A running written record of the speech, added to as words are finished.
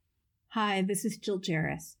Hi, this is Jill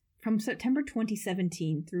Jarris. From September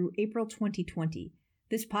 2017 through April 2020,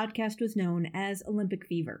 this podcast was known as Olympic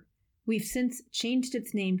Fever. We've since changed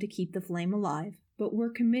its name to keep the flame alive, but we're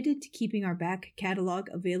committed to keeping our back catalog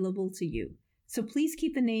available to you. So please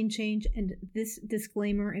keep the name change and this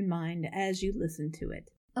disclaimer in mind as you listen to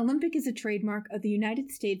it. Olympic is a trademark of the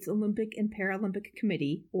United States Olympic and Paralympic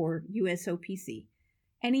Committee, or USOPC.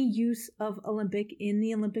 Any use of Olympic in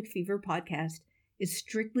the Olympic Fever podcast is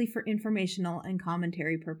strictly for informational and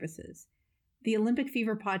commentary purposes. The Olympic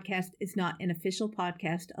Fever podcast is not an official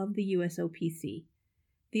podcast of the USOPC.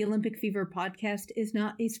 The Olympic Fever podcast is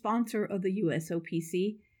not a sponsor of the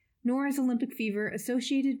USOPC, nor is Olympic Fever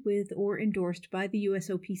associated with or endorsed by the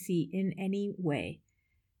USOPC in any way.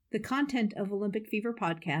 The content of Olympic Fever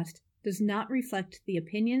podcast does not reflect the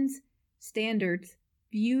opinions, standards,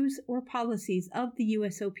 views, or policies of the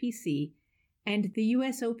USOPC, and the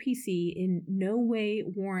USOPC in no way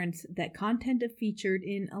warrants that content featured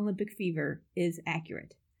in Olympic Fever is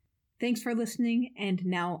accurate. Thanks for listening, and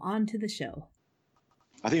now on to the show.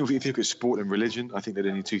 I think if you look at sport and religion, I think they're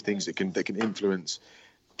the only two things that can influence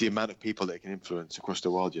the amount of people that it can influence across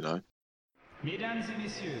the world, you know. Mesdames et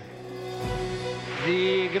messieurs,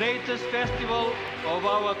 the greatest festival of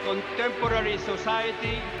our contemporary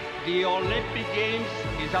society, the Olympic Games,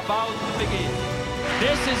 is about to begin.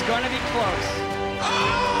 This is going to be close.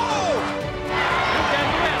 Oh! You can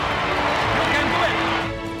do it! You can do it!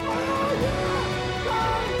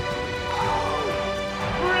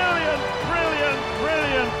 Brilliant, brilliant,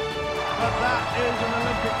 brilliant! But that is an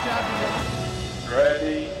Olympic champion.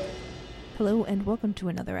 Ready? Hello and welcome to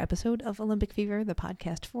another episode of Olympic Fever, the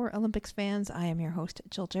podcast for Olympics fans. I am your host,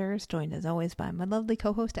 Jill Jarris, joined as always by my lovely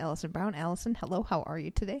co-host, Allison Brown. Allison, hello, how are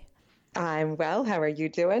you today? I'm well. How are you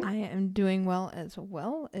doing? I am doing well as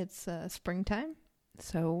well. It's springtime,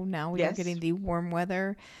 so now we are getting the warm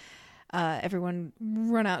weather. Everyone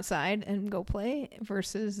run outside and go play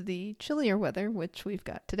versus the chillier weather, which we've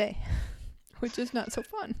got today, which is not so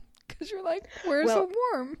fun because you're like, where's the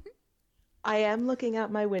warm? I am looking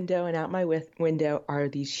out my window, and out my window are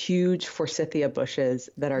these huge forsythia bushes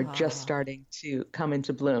that are just starting to come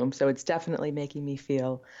into bloom. So it's definitely making me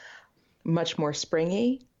feel much more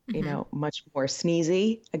springy. You know, much more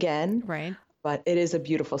sneezy again. Right. But it is a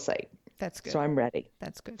beautiful sight. That's good. So I'm ready.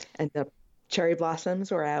 That's good. And the cherry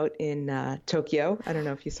blossoms were out in Tokyo. I don't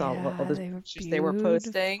know if you saw all the pictures they were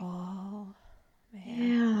posting. Oh,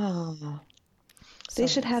 man. Yeah. They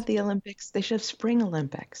should have the Olympics. They should have spring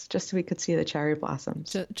Olympics just so we could see the cherry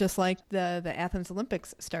blossoms. Just like the Athens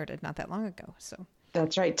Olympics started not that long ago. So.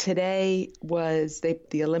 That's right. Today was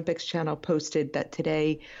the Olympics channel posted that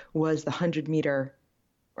today was the 100-meter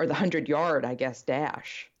or the 100-yard, I guess,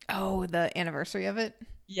 dash. Oh, the anniversary of it?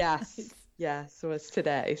 Yes. Yes, it was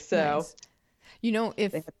today. So, nice. You know,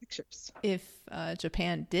 if they have pictures. If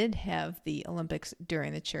Japan did have the Olympics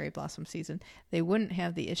during the cherry blossom season, they wouldn't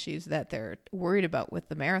have the issues that they're worried about with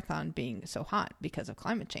the marathon being so hot because of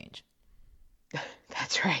climate change.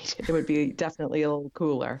 That's right. It would be definitely a little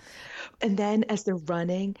cooler. And then as they're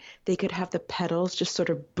running, they could have the pedals just sort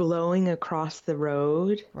of blowing across the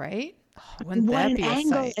road. Right? Oh, wouldn't that be a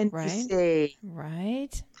sight, right?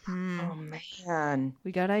 Right? Oh, man.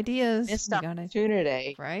 We got ideas. Missed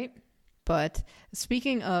opportunity. Right? But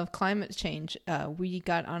speaking of climate change, we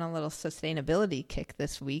got on a little sustainability kick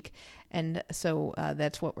this week. And so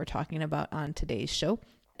that's what we're talking about on today's show.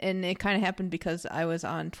 And it kind of happened because I was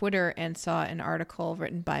on Twitter and saw an article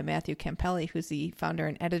written by Matthew Campelli, who's the founder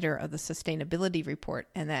and editor of the Sustainability Report.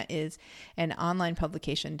 And that is an online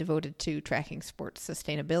publication devoted to tracking sports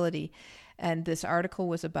sustainability. And this article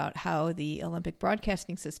was about how the Olympic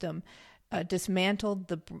broadcasting system dismantled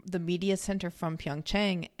the media center from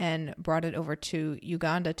Pyeongchang and brought it over to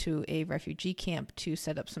Uganda to a refugee camp to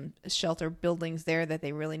set up some shelter buildings there that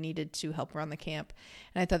they really needed to help run the camp.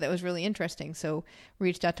 And I thought that was really interesting. So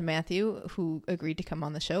reached out to Matthew, who agreed to come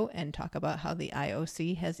on the show and talk about how the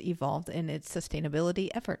IOC has evolved in its sustainability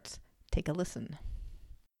efforts. Take a listen.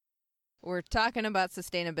 We're talking about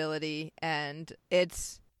sustainability, and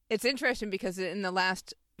it's interesting because in the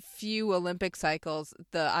last few Olympic cycles,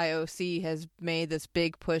 the IOC has made this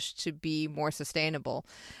big push to be more sustainable.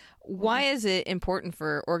 Why is it important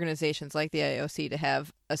for organizations like the IOC to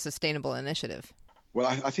have a sustainable initiative? Well,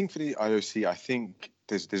 I think for the IOC, I think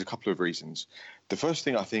there's a couple of reasons. The first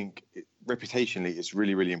thing, I think, reputationally, is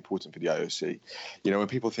really, really important for the IOC. You know, when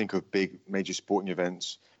people think of big major sporting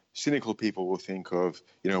events, cynical people will think of,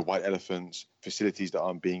 white elephants, facilities that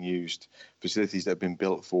aren't being used, facilities that have been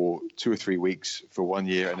built for 2 or 3 weeks for 1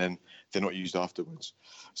 year and then they're not used afterwards.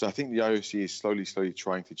 So I think the IOC is slowly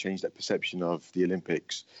trying to change that perception of the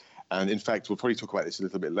Olympics And in fact, we'll probably talk about this a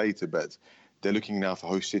little bit later, but they're looking now for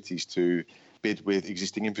host cities to bid with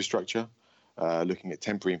existing infrastructure, looking at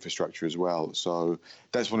temporary infrastructure as well. So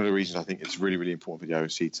that's one of the reasons I think it's really, really important for the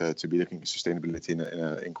IOC to be looking at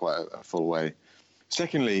sustainability in quite a full way.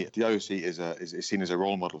 Secondly, the IOC is seen as a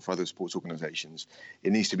role model for other sports organisations.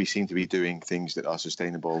 It needs to be seen to be doing things that are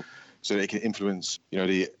sustainable, so that it can influence,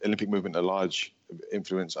 the Olympic movement at large,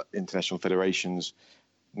 influence international federations,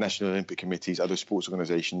 national Olympic committees, other sports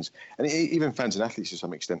organisations, and even fans and athletes to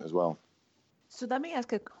some extent as well. So let me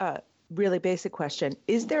ask a really basic question.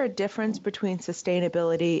 Is there a difference between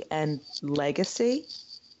sustainability and legacy?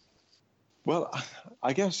 Well,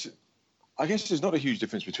 I guess there's not a huge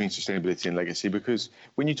difference between sustainability and legacy, because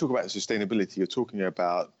when you talk about sustainability, you're talking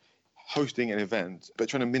about hosting an event, but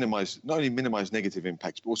trying to not only minimize negative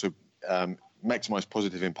impacts, but also maximize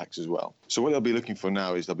positive impacts as well. So what they'll be looking for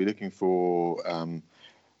now is they'll be looking for,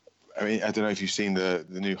 I don't know if you've seen the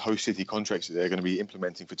new host city contracts that they're going to be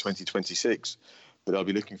implementing for 2026, but they'll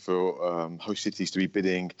be looking for host cities to be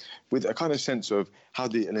bidding with a kind of sense of how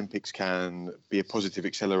the Olympics can be a positive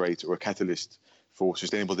accelerator or a catalyst for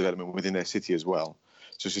sustainable development within their city as well.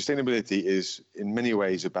 So sustainability is in many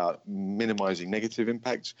ways about minimizing negative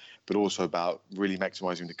impacts, but also about really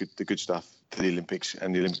maximizing the good stuff that the Olympics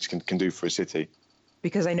can do for a city.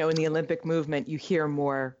 Because I know in the Olympic movement, you hear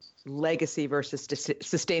more legacy versus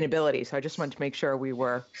sustainability. So I just wanted to make sure we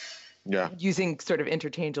were using sort of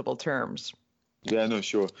interchangeable terms. Yeah, no,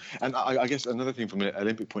 sure. And I guess another thing from an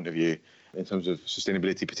Olympic point of view, in terms of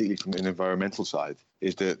sustainability, particularly from an environmental side,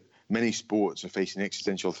 is that many sports are facing an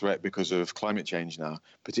existential threat because of climate change now,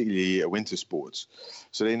 particularly winter sports.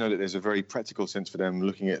 So they know that there's a very practical sense for them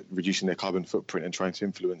looking at reducing their carbon footprint and trying to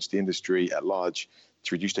influence the industry at large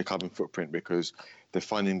to reduce their carbon footprint, because they're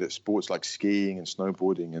finding that sports like skiing and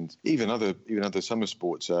snowboarding and even other summer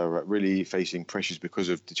sports are really facing pressures because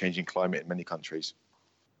of the changing climate in many countries.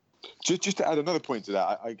 Just to add another point to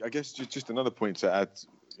that, I guess just another point to add,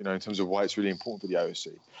 in terms of why it's really important for the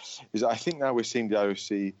IOC, is I think now we're seeing the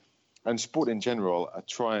IOC and sport in general are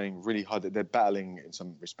trying really hard. They're battling in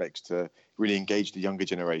some respects to really engage the younger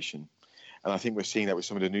generation. And I think we're seeing that with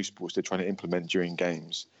some of the new sports they're trying to implement during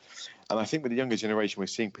games. And I think with the younger generation, we're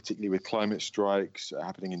seeing particularly with climate strikes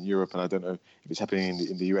happening in Europe, and I don't know if it's happening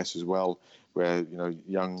in the US as well, where,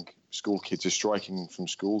 young school kids are striking from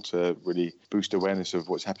school to really boost awareness of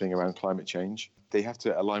what's happening around climate change. They have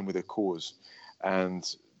to align with a cause. And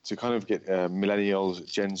to kind of get millennials,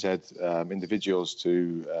 Gen Z individuals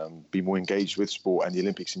to be more engaged with sport and the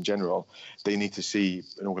Olympics in general, they need to see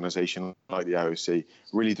an organisation like the IOC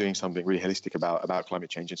really doing something really holistic about climate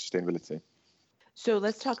change and sustainability. So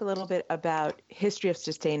let's talk a little bit about history of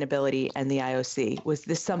sustainability and the IOC. Was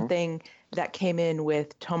this something that came in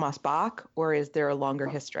with Thomas Bach, or is there a longer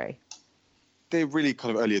history? They're really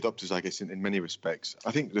kind of early adopters, I guess, in many respects.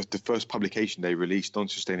 I think the first publication they released on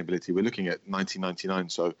sustainability, we're looking at 1999,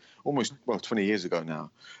 so almost 20 years ago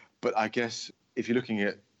now. But I guess if you're looking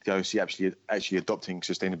at the IOC actually adopting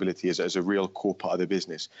sustainability as a real core part of the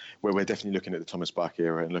business, where we're definitely looking at the Thomas Bach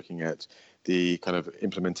era and looking at the kind of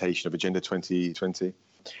implementation of Agenda 2020.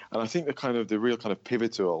 And I think the real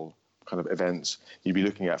pivotal kind of events you'd be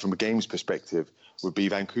looking at from a games perspective would be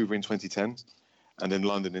Vancouver in 2010 and then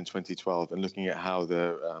London in 2012, and looking at how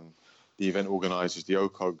the event organisers, the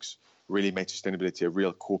OCOGs, really made sustainability a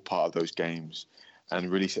real core part of those games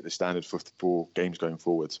and really set the standard for games going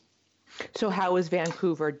forward. So how is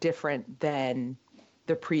Vancouver different than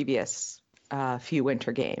the previous few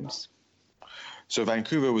winter games? So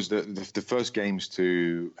Vancouver was the first games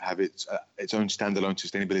to have its own standalone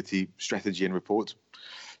sustainability strategy and report.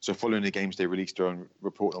 So following the games, they released their own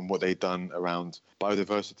report on what they'd done around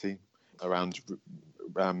biodiversity, around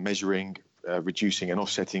measuring, reducing and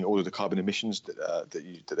offsetting all of the carbon emissions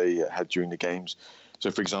that they had during the games.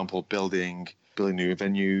 So, for example, building new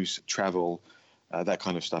venues, travel, that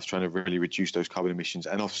kind of stuff, trying to really reduce those carbon emissions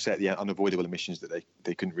and offset the unavoidable emissions that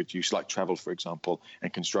they couldn't reduce, like travel, for example,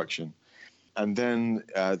 and construction. And then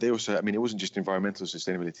they also, it wasn't just environmental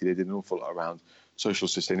sustainability. They did an awful lot around social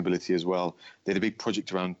sustainability as well. They had a big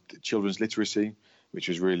project around children's literacy, which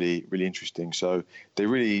was really, really interesting. So they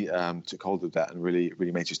really took hold of that and really,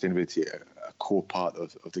 really made sustainability a core part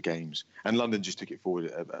of the games. And London just took it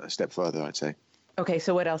forward a step further, I'd say. Okay,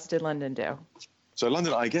 so what else did London do? So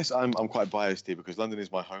London, I guess I'm quite biased here because London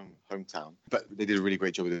is my hometown, but they did a really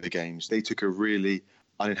great job with the games. They took a really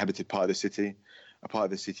uninhabited part of the city, a part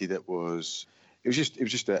of the city that was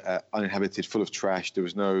just uninhabited, full of trash. There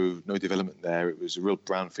was no development there. It was a real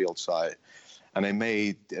brownfield site, and they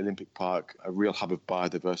made the Olympic Park a real hub of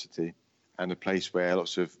biodiversity and a place where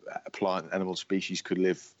lots of plant and animal species could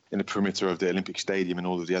live in the perimeter of the Olympic Stadium and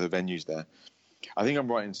all of the other venues there. I think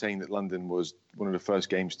I'm right in saying that London was one of the first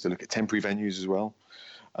games to look at temporary venues as well.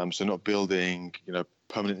 So not building,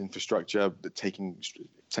 permanent infrastructure, but taking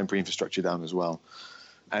temporary infrastructure down as well.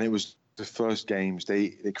 And it was the first games, they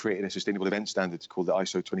created a sustainable event standard called the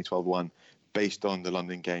ISO 2012-1 based on the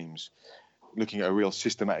London Games, looking at a real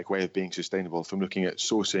systematic way of being sustainable, from looking at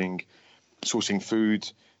sourcing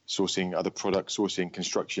food, sourcing other products, sourcing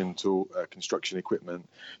construction equipment.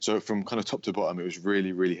 So from kind of top to bottom, it was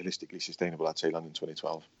really, really holistically sustainable, I'd say, London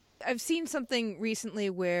 2012. I've seen something recently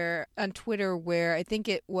on Twitter where I think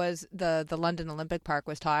it was the London Olympic Park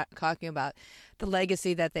was talking about the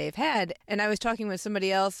legacy that they've had. And I was talking with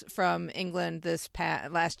somebody else from England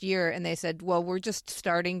last year, and they said, well, we're just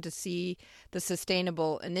starting to see the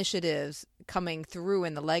sustainable initiatives coming through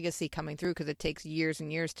and the legacy coming through, because it takes years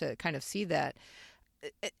and years to kind of see that.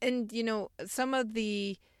 And, some of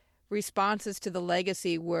the responses to the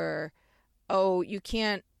legacy were, oh, you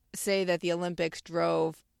can't say that the Olympics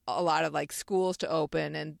drove a lot of schools to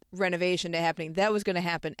open and renovation to happening. That was going to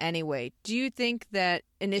happen anyway. Do you think that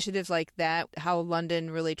initiatives like that, how London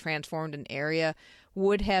really transformed an area,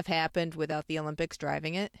 would have happened without the Olympics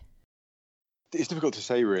driving it? It's difficult to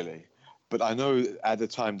say, really. But I know at the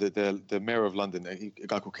time that the mayor of London, a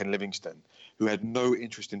guy called Ken Livingstone, who had no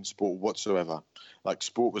interest in sport whatsoever.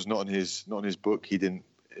 Sport was not on his book. He didn't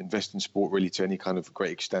invest in sport really to any kind of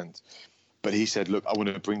great extent. But he said, look, I want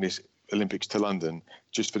to bring this Olympics to London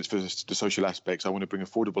just for the social aspects. I want to bring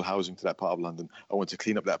affordable housing to that part of London. I want to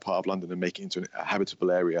clean up that part of London and make it into a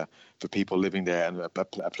habitable area for people living there, and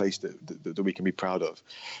a place that we can be proud of.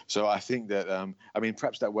 So I think that,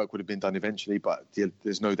 perhaps that work would have been done eventually, but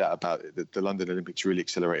there's no doubt about it that the London Olympics really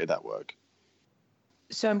accelerated that work.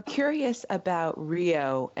 So I'm curious about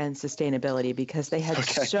Rio and sustainability, because they had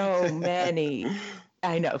so many,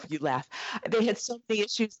 I know, you laugh. They had so many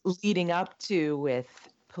issues leading up to with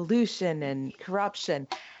pollution and corruption.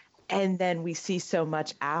 And then we see so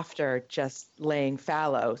much after just laying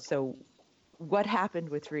fallow. So what happened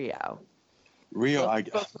with Rio?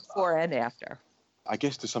 Both before and after. I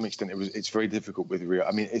guess to some extent it's very difficult with Rio.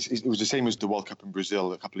 I mean, it was the same as the World Cup in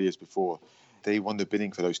Brazil a couple of years before. They won the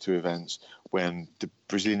bidding for those two events when the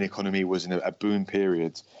Brazilian economy was in a boom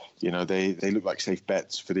period. They looked like safe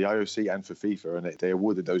bets for the IOC and for FIFA, and they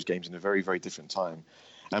awarded those games in a very, very different time.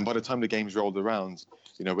 And by the time the games rolled around,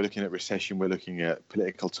 we're looking at recession, we're looking at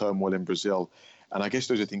political turmoil in Brazil. And I guess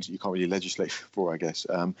those are things that you can't really legislate for, I guess.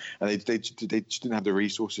 And they just didn't have the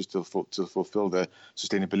resources to fulfill the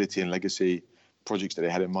sustainability and legacy projects that they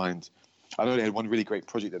had in mind. I know they had one really great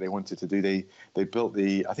project that they wanted to do. They built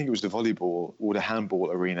I think it was the volleyball or the handball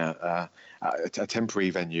arena, a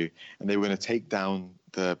temporary venue, and they were going to take down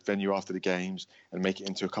the venue after the games and make it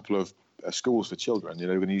into a couple of schools for children. They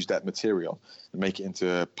were going to use that material and make it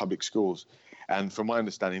into public schools. And from my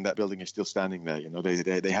understanding, that building is still standing there.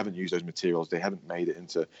 They haven't used those materials. They haven't made it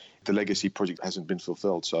into the legacy project. Hasn't been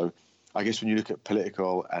fulfilled. So I guess when you look at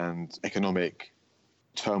political and economic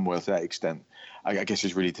turmoil to that extent, I guess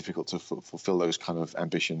it's really difficult to fulfill those kind of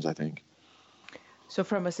ambitions, I think. So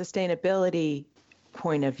from a sustainability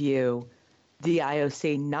point of view, the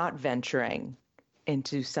IOC not venturing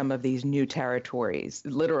into some of these new territories,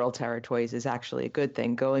 literal territories, is actually a good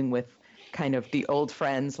thing. Going with kind of the old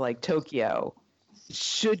friends like Tokyo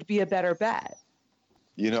should be a better bet.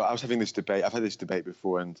 I was having this debate. I've had this debate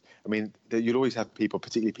before, and I mean, you'll always have people,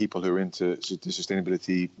 particularly people who are into the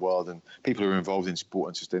sustainability world and people who are involved in sport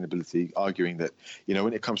and sustainability, arguing that,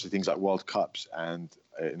 when it comes to things like World Cups and,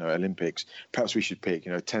 Olympics, perhaps we should pick,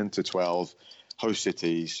 10 to 12 host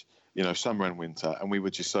cities, summer and winter, and we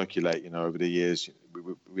would just circulate, over the years.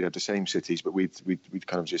 We'd have the same cities, but we'd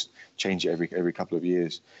kind of just change it every couple of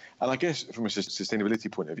years. And I guess from a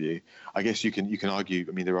sustainability point of view, I guess you can argue.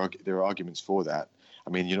 I mean, there are arguments for that. I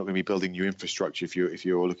mean, you're not going to be building new infrastructure if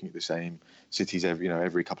you're looking at the same cities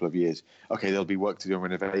every couple of years. Okay, there'll be work to do on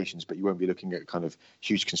renovations, but you won't be looking at kind of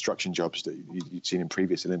huge construction jobs that you'd seen in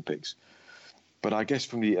previous Olympics. But I guess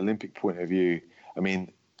from the Olympic point of view, I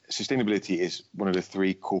mean, sustainability is one of the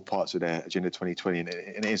three core parts of their Agenda 2020, and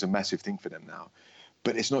it is a massive thing for them now.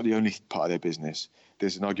 But it's not the only part of their business.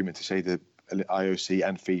 There's an argument to say that IOC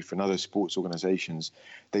and FIFA and other sports organizations,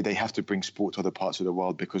 they have to bring sport to other parts of the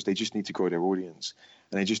world because they just need to grow their audience,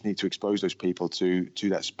 and they just need to expose those people to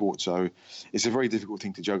that sport. So it's a very difficult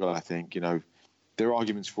thing to juggle, I think. There are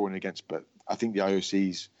arguments for and against, but I think the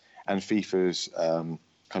IOC's and FIFA's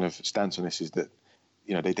kind of stance on this is that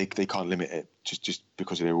they can't limit it just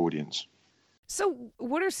because of their audience. So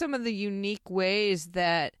what are some of the unique ways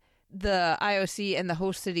that the IOC and the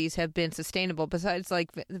host cities have been sustainable besides like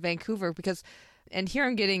Vancouver? Because And here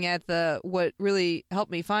I'm getting at what really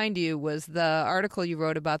helped me find you was the article you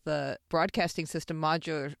wrote about the broadcasting system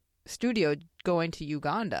modular studio going to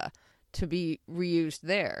Uganda to be reused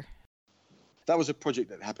there. That was a project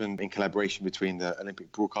that happened in collaboration between the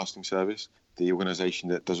Olympic Broadcasting Service, the organisation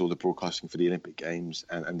that does all the broadcasting for the Olympic Games,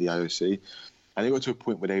 and the IOC. And they got to a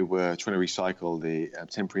point where they were trying to recycle the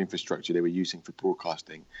temporary infrastructure they were using for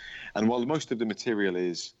broadcasting. And while most of the material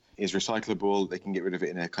is recyclable, they can get rid of it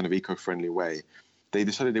in a kind of eco-friendly way. They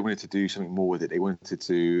decided they wanted to do something more with it. They wanted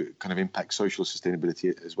to kind of impact social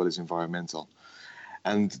sustainability as well as environmental.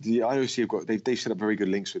 And the IOC they've set up very good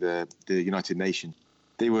links with the United Nations.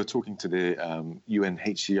 They were talking to the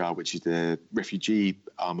UNHCR, which is the refugee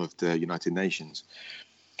arm of the United Nations.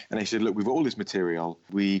 And they said, look, we've got all this material.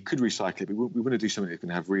 We could recycle it, but we want to do something that's going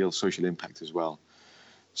to have real social impact as well.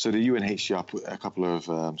 So the UNHCR put a couple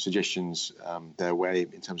of suggestions their way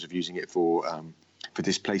in terms of using it for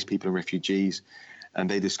displaced people and refugees. And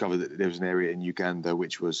they discovered that there was an area in Uganda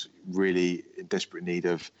which was really in desperate need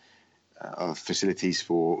of facilities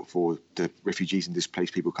for the refugees and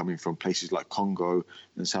displaced people coming from places like Congo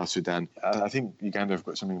and South Sudan. I think Uganda have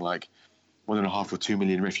got something like 1.5 or 2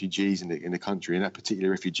 million refugees in the country, and that particular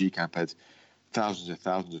refugee camp had thousands and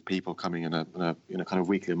thousands of people coming on a kind of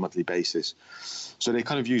weekly and monthly basis. So they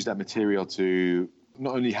kind of used that material to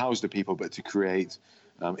not only house the people, but to create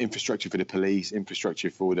infrastructure for the police, infrastructure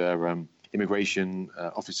for their immigration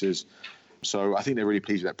officers. So I think they're really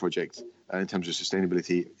pleased with that project in terms of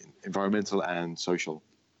sustainability, environmental and social.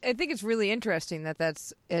 I think it's really interesting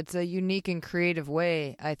it's a unique and creative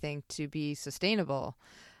way, I think, to be sustainable.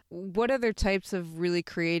 What other types of really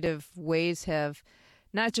creative ways have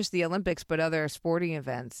not just the Olympics, but other sporting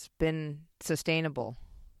events been sustainable?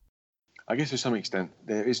 I guess to some extent,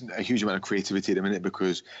 there isn't a huge amount of creativity at the minute,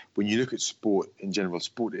 because when you look at sport in general,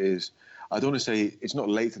 sport is, I don't want to say it's not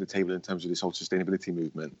late to the table in terms of this whole sustainability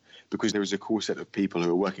movement, because there is a core set of people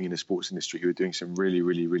who are working in the sports industry who are doing some really,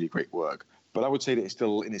 really, really great work. But I would say that it's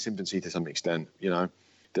still in its infancy to some extent. You know,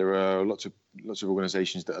 there are lots of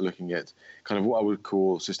organisations that are looking at kind of what I would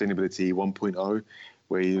call sustainability 1.0,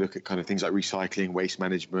 where you look at kind of things like recycling, waste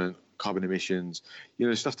management, carbon emissions,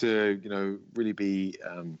 stuff to really be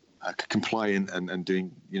compliant and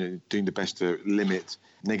doing the best to limit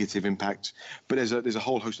negative impact. But there's a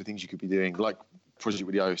whole host of things you could be doing, like project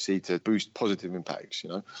with the IOC, to boost positive impacts,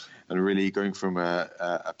 and really going from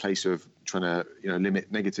a place of trying to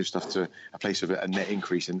limit negative stuff to a place of a net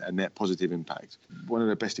increase and a net positive impact. One of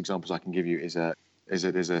the best examples I can give you is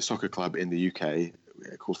there's a soccer club in the UK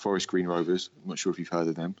called Forest Green Rovers. I'm not sure if you've heard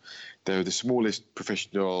of them. They're the smallest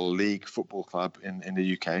professional league football club in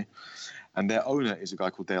the UK. And their owner is a guy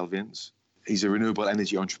called Dale Vince. He's a renewable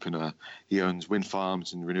energy entrepreneur. He owns wind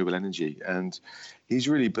farms and renewable energy. And he's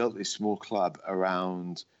really built this small club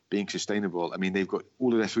around being sustainable. I mean, they've got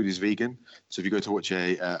all of their food is vegan. So if you go to watch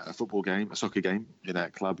a football game, a soccer game in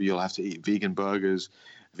that club, you'll have to eat vegan burgers,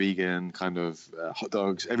 vegan kind of hot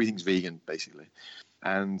dogs. Everything's vegan, basically.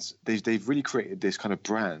 And they've really created this kind of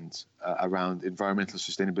brand around environmental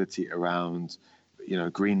sustainability, around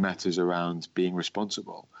green matters, around being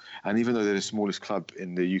responsible. And even though they're the smallest club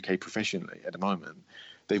in the UK professionally at the moment,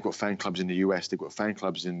 they've got fan clubs in the US, they've got fan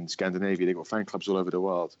clubs in Scandinavia, they've got fan clubs all over the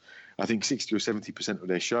world. I think 60 or 70% of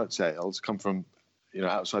their shirt sales come from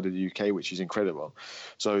outside of the UK, which is incredible.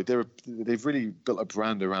 So they've really built a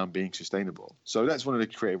brand around being sustainable. So that's one of the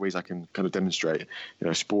creative ways I can kind of demonstrate,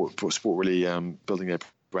 sport really building their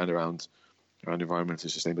brand around environmental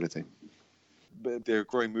sustainability. But there are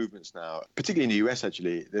growing movements now, particularly in the US,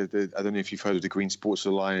 actually. I don't know if you've heard of the Green Sports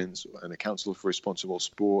Alliance and the Council for Responsible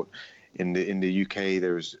Sport. In the UK,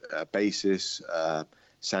 there's BASIS,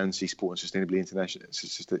 SANSI, Sport and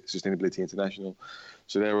Sustainability International.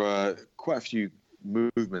 So there are quite a few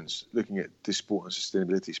movements looking at this sport and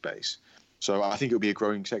sustainability space. So I think it'll be a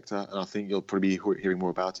growing sector, and I think you'll probably be hearing more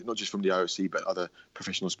about it, not just from the IOC, but other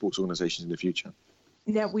professional sports organizations in the future.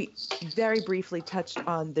 Now, we very briefly touched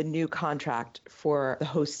on the new contract for the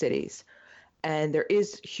host cities. And there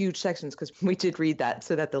is huge sections, because we did read that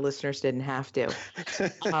so that the listeners didn't have to.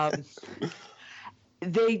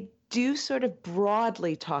 They do sort of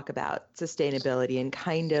broadly talk about sustainability in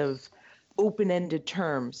kind of open-ended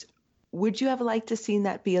terms. Would you have liked to seen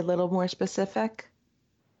that be a little more specific?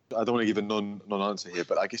 I don't want to give a non-answer here,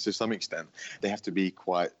 but I guess to some extent they have to be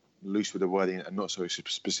quite loose with the wording and not so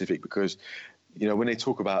specific, because when they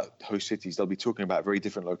talk about host cities, they'll be talking about very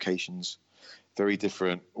different locations, very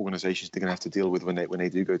different organizations they're going to have to deal with when they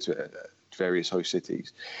do go to various host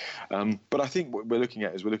cities. But I think what we're looking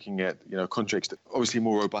at contracts that are obviously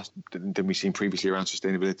more robust than we've seen previously around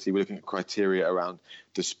sustainability. We're looking at criteria around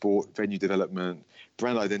the sport, venue development,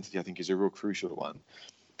 brand identity. I think is a real crucial one.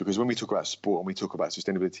 Because when we talk about sport and we talk about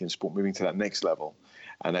sustainability and sport moving to that next level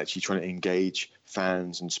and actually trying to engage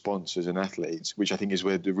fans and sponsors and athletes, which I think is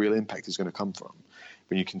where the real impact is going to come from,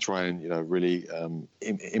 when you can try and, really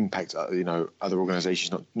impact, other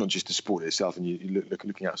organizations, not just the sport itself, and you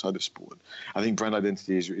looking outside of sport. I think brand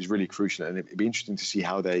identity is really crucial, and it'd be interesting to see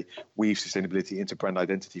how they weave sustainability into brand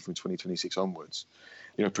identity from 2026 onwards.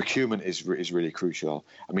 Procurement is really crucial.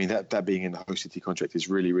 I mean, that being in the host city contract is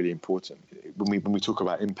really, really important. When we talk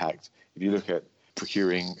about impact, if you look at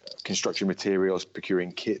procuring construction materials,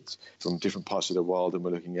 procuring kits from different parts of the world, and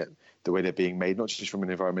we're looking at the way they're being made, not just from an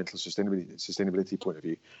environmental sustainability point of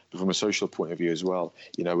view, but from a social point of view as well.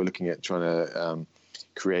 We're looking at trying to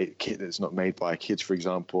create kit that's not made by kids, for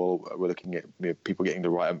example. We're looking at people getting the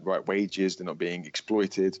right wages, they're not being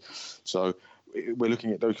exploited. So we're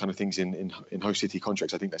looking at those kind of things in host city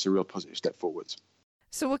contracts. I think that's a real positive step forward.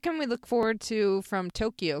 So what can we look forward to from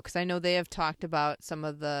Tokyo? Because I know they have talked about some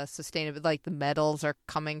of the sustainable, like the metals are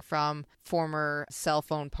coming from former cell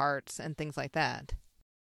phone parts and things like that.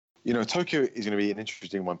 Tokyo is going to be an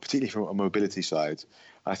interesting one, particularly from a mobility side.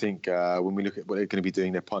 I think when we look at what they're going to be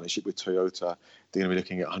doing, their partnership with Toyota, they're going to be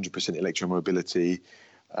looking at 100% electromobility.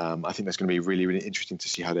 I think that's going to be really, really interesting to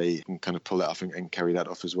see how they can kind of pull that off and carry that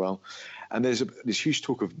off as well. And there's this huge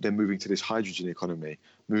talk of them moving to this hydrogen economy,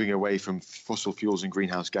 moving away from fossil fuels and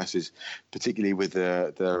greenhouse gases, particularly with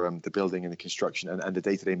the building and the construction and the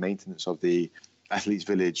day-to-day maintenance of the athletes'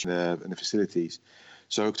 village and the facilities.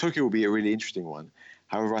 So Tokyo will be a really interesting one.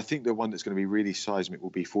 However, I think the one that's going to be really seismic will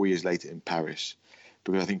be 4 years later in Paris,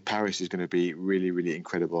 because I think Paris is going to be really, really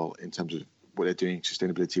incredible in terms of what they're doing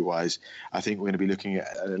sustainability-wise. I think we're going to be looking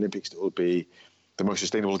at an Olympics that will be the most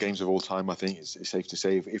sustainable games of all time. I think it's safe to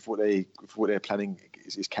say if what they're planning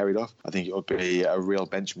is carried off, I think it will be a real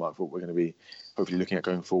benchmark for what we're going to be hopefully looking at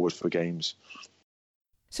going forward for games.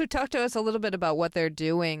 So talk to us a little bit about what they're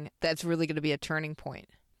doing that's really going to be a turning point.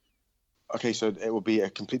 Okay, so it will be a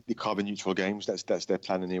completely carbon neutral games. That's their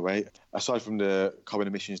plan anyway. Aside from the carbon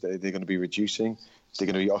emissions that they're going to be reducing, they're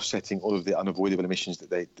going to be offsetting all of the unavoidable emissions that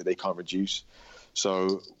they can't reduce.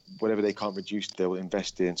 So whatever they can't reduce, they will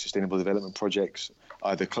invest in sustainable development projects,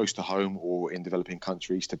 either close to home or in developing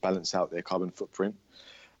countries, to balance out their carbon footprint.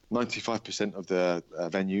 95% of the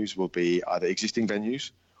venues will be either existing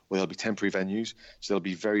venues, or there'll be temporary venues. So there'll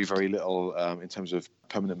be very, very little in terms of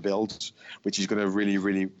permanent builds, which is going to really,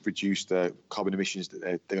 really reduce the carbon emissions that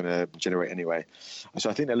they're going to generate anyway. So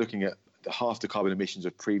I think they're looking at half the carbon emissions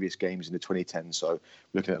of previous games in the 2010s. So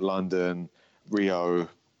looking at London, Rio,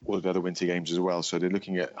 all of the other winter games as well. So they're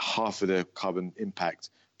looking at half of the carbon impact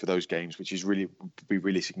for those games, which is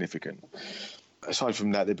really significant. Aside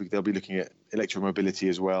from that, they'll be looking at electromobility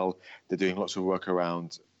as well. They're doing lots of work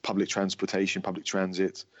around public transportation, public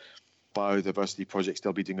transit, biodiversity projects.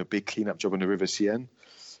 They'll be doing a big cleanup job on the River Seine,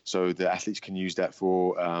 so the athletes can use that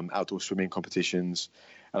for outdoor swimming competitions.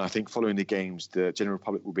 And I think following the games, the general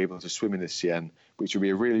public will be able to swim in the Seine, which will be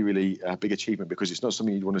a really, really big achievement, because it's not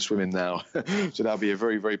something you'd want to swim in now. So that'll be a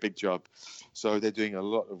very, very big job. So they're doing a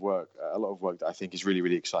lot of work that I think is really,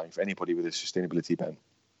 really exciting for anybody with a sustainability bent.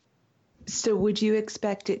 So would you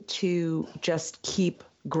expect it to just keep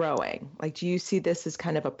growing? Like, do you see this as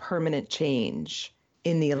kind of a permanent change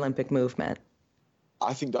in the Olympic movement?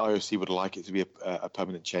 I think the IOC would like it to be a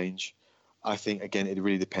permanent change. I think, again, it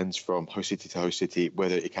really depends from host city to host city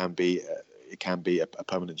whether it can be a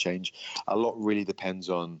permanent change. A lot really depends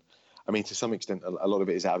on, I mean, to some extent, a lot of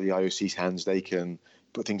it is out of the IOC's hands. They can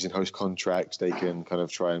put things in host contracts. They can kind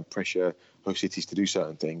of try and pressure host cities to do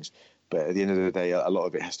certain things. But at the end of the day, a lot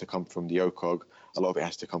of it has to come from the OCOG. A lot of it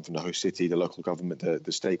has to come from the host city, the local government,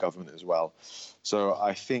 the state government as well. So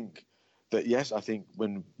I think that, yes, I think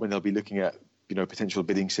when they'll be looking at, potential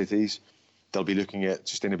bidding cities, they'll be looking at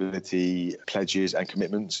sustainability pledges and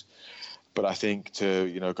commitments. But I think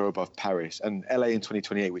to, go above Paris and LA in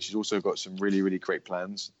 2028, which has also got some really, really great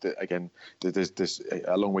plans. That, again, there's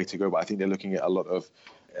a long way to go, but I think they're looking at a lot of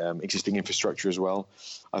existing infrastructure as well.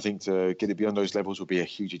 I think to get it beyond those levels will be a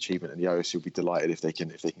huge achievement, and the IOC will be delighted if they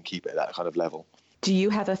can keep it at that kind of level. Do you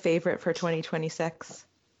have a favorite for 2026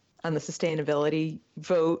 on the sustainability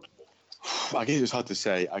vote? I guess it's hard to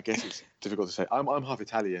say. I guess it's difficult to say. I'm half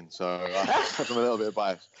Italian, so I'm a little bit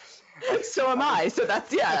biased. So am I. So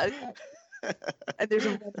that's, yeah. And there's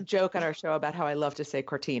a joke on our show about how I love to say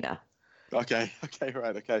Cortina. Okay.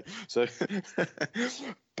 So,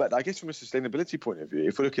 but I guess from a sustainability point of view,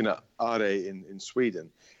 if we're looking at ARE in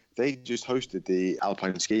Sweden, they just hosted the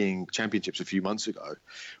Alpine Skiing Championships a few months ago,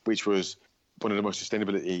 which was one of the most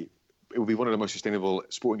sustainability. It will be one of the most sustainable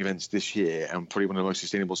sporting events this year, and probably one of the most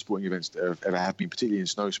sustainable sporting events that have ever have been, particularly in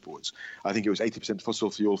snow sports. I think it was 80%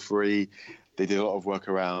 fossil fuel free. They did a lot of work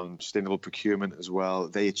around sustainable procurement as well.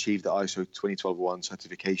 They achieved the ISO 12012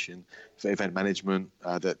 certification for event management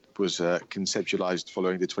that was conceptualized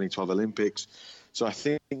following the 2012 Olympics. So I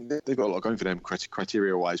think they've got a lot going for them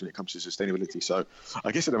criteria-wise when it comes to sustainability. So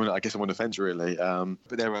I guess I'm on the fence really,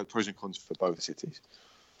 but there are pros and cons for both cities.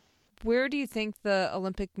 Where do you think the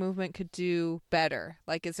Olympic movement could do better?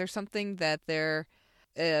 Like, is there something that they're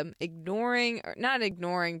ignoring, or not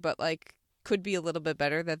ignoring, but like could be a little bit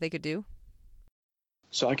better that they could do?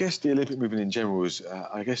 So I guess the Olympic movement in general is,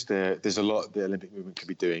 I guess there's a lot the Olympic movement could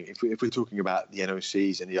be doing. If we're talking about the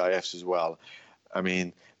NOCs and the IFs as well, I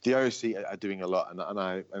mean, the IOC are doing a lot,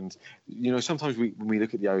 and you know, sometimes when we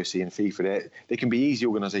look at the IOC and FIFA, they can be easy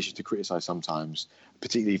organisations to criticise sometimes,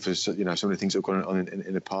 particularly for some of the things that have gone on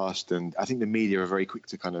in the past. And I think the media are very quick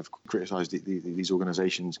to kind of criticise these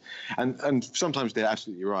organisations, and sometimes they're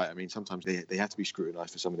absolutely right. I mean, sometimes they have to be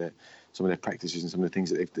scrutinised for some of their practices and some of the things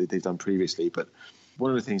that they've done previously. But one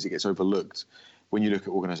of the things that gets overlooked when you look at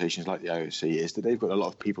organisations like the IOC is that they've got a lot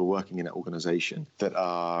of people working in that organisation that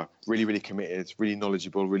are really, really committed, really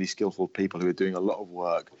knowledgeable, really skillful people who are doing a lot of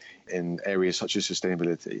work in areas such as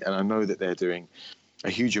sustainability. And I know that they're doing a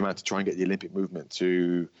huge amount to try and get the Olympic movement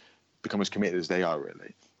to become as committed as they are,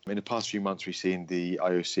 really. In the past few months, we've seen the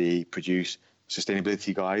IOC produce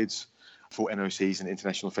sustainability guides for NOCs and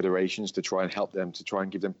international federations to try and help them, to try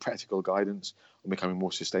and give them practical guidance on becoming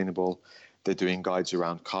more sustainable. They're doing guides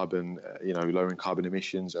around carbon, lowering carbon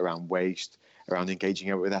emissions, around waste, around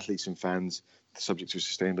engaging with athletes and fans, the subject of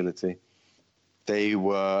sustainability. They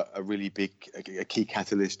were a key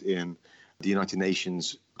catalyst in the United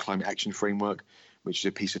Nations Climate Action Framework, which is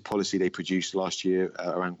a piece of policy they produced last year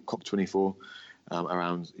around COP24,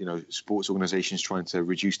 around sports organisations trying to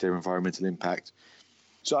reduce their environmental impact.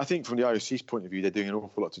 So I think from the IOC's point of view, they're doing an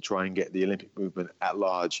awful lot to try and get the Olympic movement at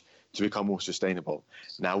large to become more sustainable.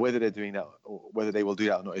 Now, whether they're doing that or whether they will do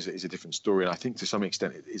that or not is a different story. And I think to some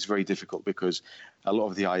extent it's very difficult because a lot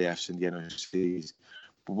of the IFs and the NOCs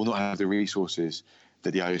will not have the resources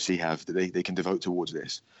that the IOC have that they can devote towards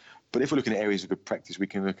this. But if we're looking at areas of good practice, we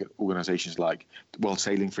can look at organisations like World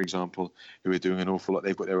Sailing, for example, who are doing an awful lot.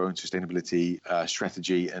 They've got their own sustainability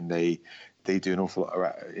strategy, and they do an awful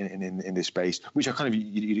lot in this space, which are kind of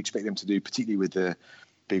you'd expect them to do, particularly with the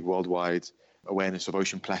big worldwide awareness of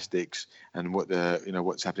ocean plastics and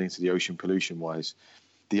what's happening to the ocean pollution-wise.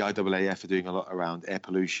 The IAAF are doing a lot around air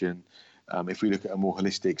pollution. If we look at a more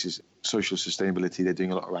holistic social sustainability, they're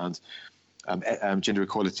doing a lot around gender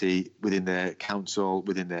equality within their council,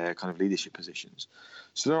 within their kind of leadership positions.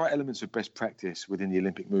 So there are elements of best practice within the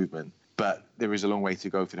Olympic movement, but there is a long way to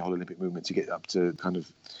go for the whole Olympic movement to get up to the kind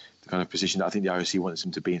of position that I think the IOC wants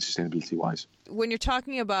them to be in sustainability-wise. When you're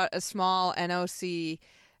talking about a small NOC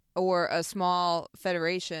or a small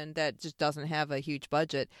federation that just doesn't have a huge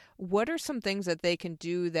budget, what are some things that they can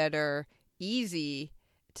do that are easy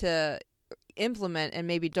to implement and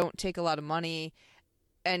maybe don't take a lot of money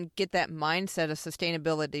and get that mindset of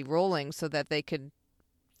sustainability rolling so that they could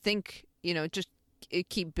think, just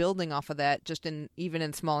keep building off of that even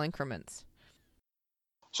in small increments?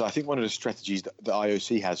 So I think one of the strategies that the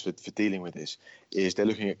IOC has for dealing with this is they're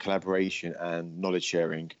looking at collaboration and knowledge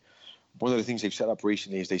sharing. One of the things they've set up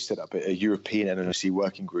recently is they set up a European NOC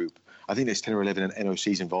working group. I think there's 10 or 11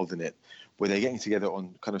 NOCs involved in it, where they're getting together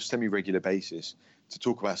on kind of semi-regular basis to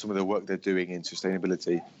talk about some of the work they're doing in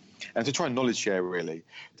sustainability and to try and knowledge share, really,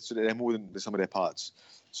 so that they're more than the sum of their parts.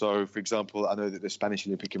 So, for example, I know that the Spanish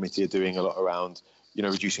Olympic Committee are doing a lot around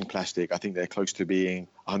reducing plastic. I think they're close to being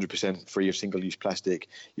 100% free of single-use plastic,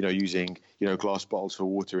 using, glass bottles for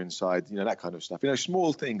water inside, that kind of stuff.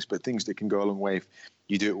 Small things, but things that can go a long way if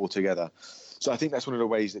you do it all together. So I think that's one of the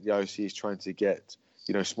ways that the IOC is trying to get,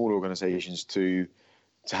 small organisations to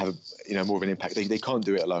have, more of an impact. They can't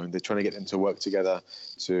do it alone. They're trying to get them to work together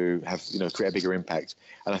to have, create a bigger impact.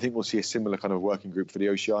 And I think we'll see a similar kind of working group for the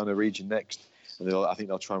Oceania region next. And I think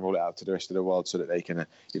they'll try and roll it out to the rest of the world so that they can,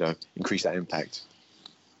 increase that impact.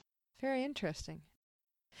 Very interesting.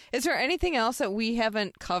 Is there anything else that we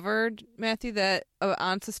haven't covered, Matthew, that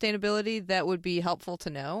on sustainability that would be helpful to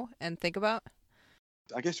know and think about?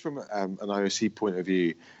 I guess from an IOC point of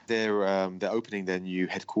view, they're opening their new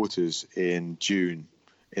headquarters in June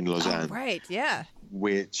in Lausanne. Oh, right, yeah.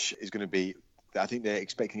 Which is going to be, I think they're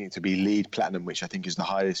expecting it to be LEED Platinum, which I think is the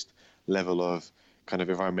highest level of kind of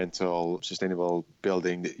environmental sustainable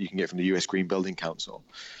building that you can get from the US Green Building Council.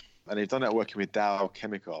 And they've done that working with Dow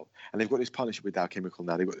Chemical, and they've got this partnership with Dow Chemical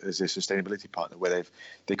now. They've got as a sustainability partner where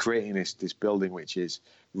they're creating this building which is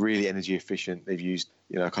really energy efficient. They've used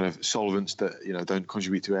kind of solvents that don't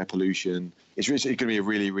contribute to air pollution. It's going to be a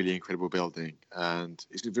really, really incredible building, and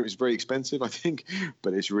it's very expensive, I think,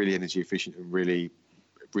 but it's really energy efficient and really,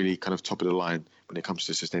 really kind of top of the line when it comes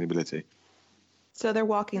to sustainability. So they're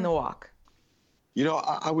walking the walk.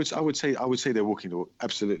 I would say they're walking the walk.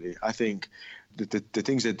 Absolutely. I think the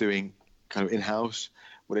things they're doing kind of in-house,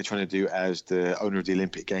 what they're trying to do as the owner of the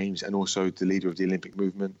Olympic Games and also the leader of the Olympic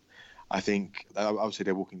movement, I think I would say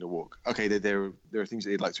they're walking the walk. Okay, there are things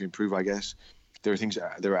that they'd like to improve, I guess. There are things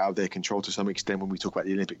that are out of their control to some extent when we talk about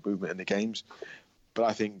the Olympic movement and the Games. But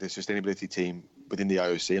I think the sustainability team within the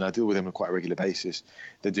IOC, and I deal with them on quite a regular basis,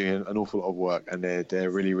 they're doing an awful lot of work, and they're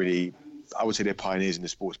really, really, I would say they're pioneers in the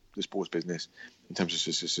sports business in terms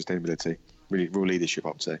of sustainability. Really, real leadership, I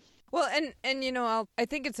would say. Well, and I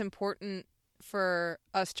think it's important for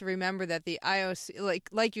us to remember that the IOC,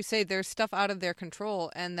 like you say, there's stuff out of their control,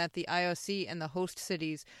 and that the IOC and the host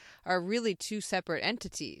cities are really two separate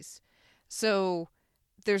entities. So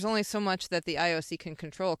there's only so much that the IOC can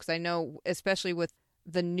control, because I know, especially with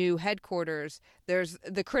the new headquarters, there's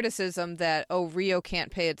the criticism that, Rio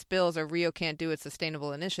can't pay its bills or Rio can't do its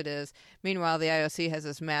sustainable initiatives. Meanwhile, the IOC has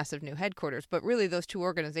this massive new headquarters. But really, those two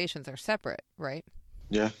organizations are separate, right?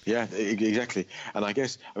 Yeah, exactly. And I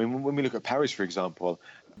guess, when we look at Paris, for example,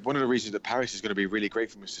 one of the reasons that Paris is going to be really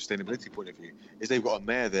great from a sustainability point of view is they've got a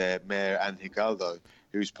mayor there, Mayor Anne Hidalgo,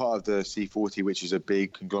 who's part of the C40, which is a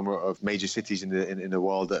big conglomerate of major cities in the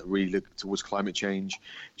world that really look towards climate change.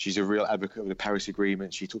 She's a real advocate of the Paris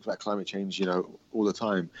Agreement. She talks about climate change, all the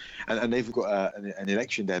time. And they've got an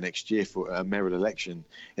election there next year for a mayoral election.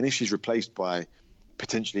 And if she's replaced by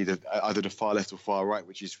potentially either the far left or far right,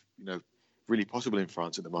 which is, really possible in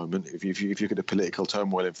France at the moment, if you look at the political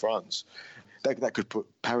turmoil in France, that could put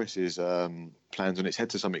Paris's plans on its head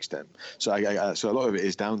to some extent. So so a lot of it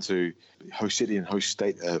is down to host city and host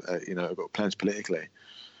state, have got plans politically.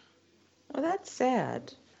 Well, that's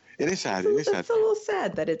sad. It is sad. It's a little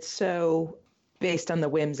sad that it's so based on the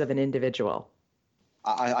whims of an individual.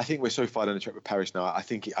 I think we're so far down the track with Paris now. I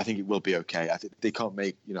think it will be okay. I think they can't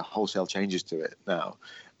make wholesale changes to it now.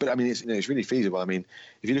 But it's really feasible. If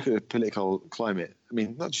you look at the political climate,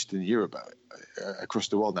 not just in Europe, but across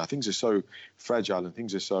the world now, things are so fragile and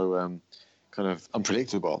things are so kind of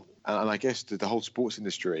unpredictable. And I guess the whole sports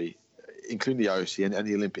industry, including the IOC and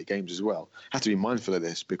the Olympic Games as well, have to be mindful of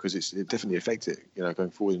this because it definitely affects it, going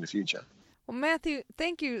forward in the future. Well, Matthew,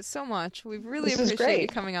 thank you so much. We really appreciate you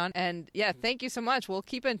coming on. And thank you so much. We'll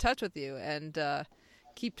keep in touch with you and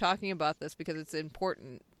keep talking about this because it's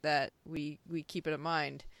important that we keep it in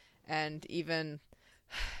mind. And even,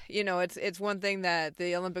 it's one thing that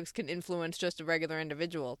the Olympics can influence just a regular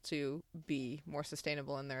individual to be more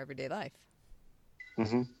sustainable in their everyday life.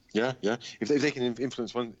 Mm-hmm. Yeah. If they can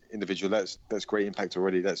influence one individual, that's great impact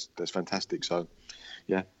already. That's fantastic. So,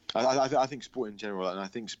 yeah, I think sport in general, and I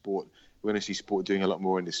think we're going to see sport doing a lot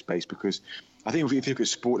more in this space because I think if you look at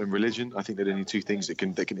sport and religion, I think they're the only two things that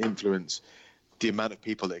can influence the amount of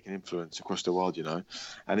people that it can influence across the world,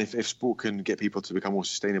 And if sport can get people to become more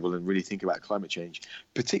sustainable and really think about climate change,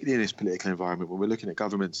 particularly in this political environment, when we're looking at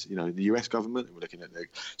governments, the US government, and we're looking at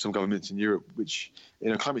some governments in Europe, which,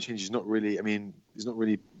 climate change is not really, is not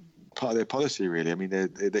really part of their policy, really.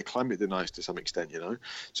 They're climate deniers to some extent,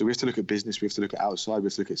 So we have to look at business, we have to look at outside, we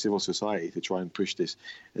have to look at civil society to try and push this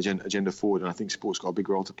agenda forward. And I think sport's got a big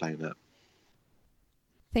role to play in that.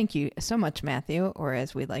 Thank you so much, Matthew, or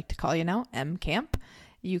as we like to call you now, M. Camp.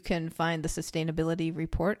 You can find the Sustainability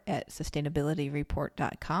Report at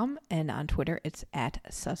sustainabilityreport.com, and on Twitter it's at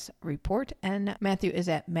susreport, and Matthew is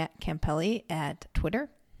at Matt Campelli at Twitter,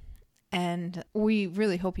 and we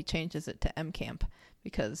really hope he changes it to M. Camp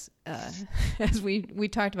because as we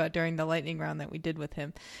talked about during the lightning round that we did with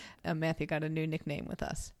him, Matthew got a new nickname with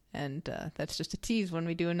us. And that's just a tease. When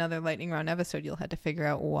we do another lightning round episode, you'll have to figure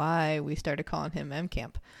out why we started calling him M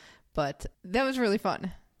Camp. But that was really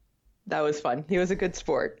fun. That was fun. He was a good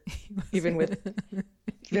sport, even with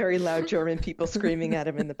very loud German people screaming at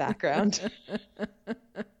him in the background.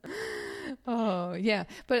 Oh, yeah.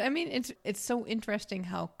 But it's so interesting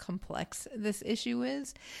how complex this issue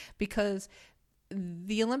is because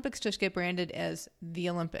the Olympics just get branded as the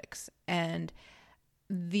Olympics. And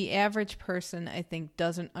the average person, I think,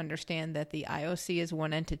 doesn't understand that the IOC is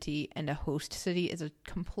one entity and a host city is a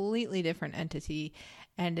completely different entity.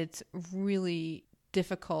 And it's really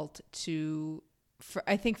difficult for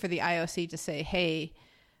the IOC to say, hey,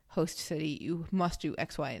 host city, you must do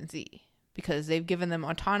X, Y, and Z. Because they've given them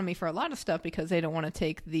autonomy for a lot of stuff because they don't want to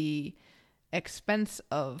take the expense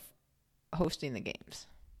of hosting the games.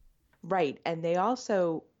 Right. And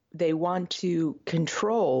they want to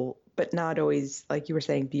control, but not always, like you were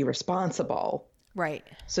saying, be responsible. Right.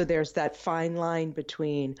 So there's that fine line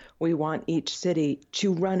between we want each city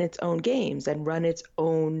to run its own games and run its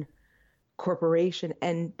own corporation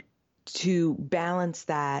and to balance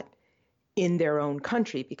that in their own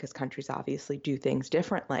country, because countries obviously do things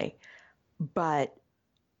differently. But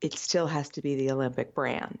it still has to be the Olympic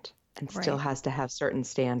brand and still has to have certain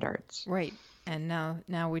standards. Right. And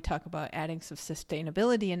now we talk about adding some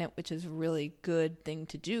sustainability in it, which is a really good thing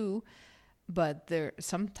to do. But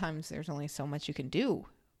sometimes there's only so much you can do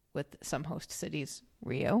with some host cities,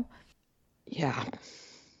 Rio. Yeah.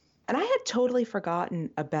 And I had totally forgotten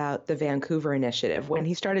about the Vancouver initiative. When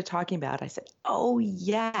he started talking about it, I said, oh,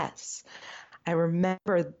 yes. I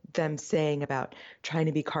remember them saying about trying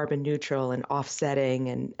to be carbon neutral and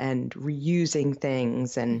offsetting and reusing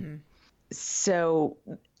things. And so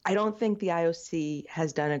I don't think the IOC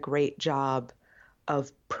has done a great job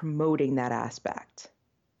of promoting that aspect.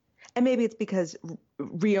 And maybe it's because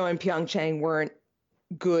Rio and Pyeongchang weren't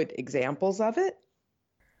good examples of it.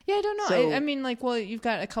 Yeah, I don't know. So, I mean, like, well, you've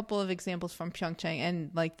got a couple of examples from Pyeongchang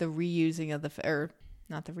and like the reusing of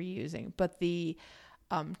not the reusing, but the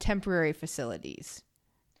temporary facilities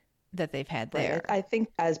that they've had there. Right. I think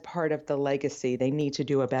as part of the legacy, they need to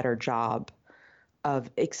do a better job of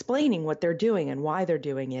explaining what they're doing and why they're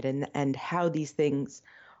doing it and how these things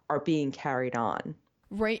are being carried on.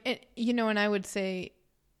 Right. And, and I would say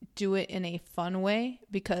do it in a fun way,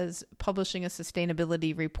 because publishing a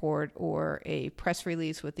sustainability report or a press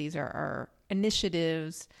release with these are our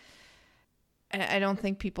initiatives, I don't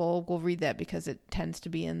think people will read that because it tends to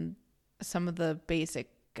be in some of the basic,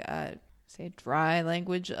 dry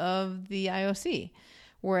language of the IOC.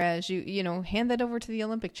 Whereas you hand that over to the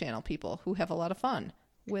Olympic Channel people who have a lot of fun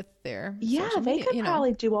with their social they media, could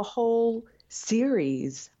probably do a whole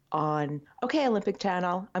series on, okay, Olympic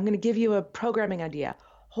Channel, I'm going to give you a programming idea.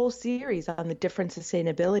 Whole series on the different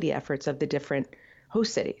sustainability efforts of the different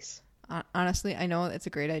host cities. Honestly, I know it's a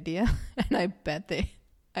great idea, and I bet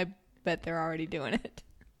they're already doing it.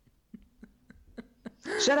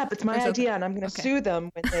 Shut up! It's my idea, and I'm going to sue them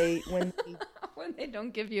when they when they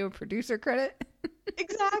don't give you a producer credit.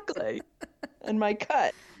 Exactly, and my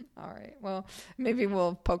cut. All right. Well, maybe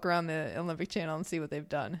we'll poke around the Olympic Channel and see what they've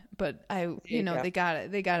done. But they got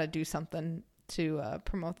to do something to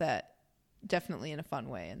promote that. Definitely in a fun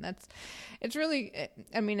way. And it's really,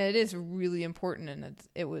 I mean, it is really important. And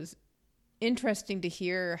it was interesting to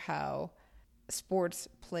hear how sports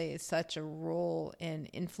plays such a role in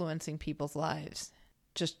influencing people's lives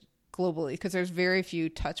just globally, because there's very few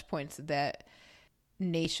touch points that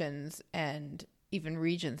nations and even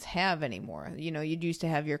regions have anymore. You'd used to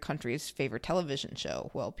have your country's favorite television show.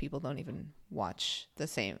 Well, people don't even watch the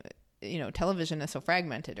same, television is so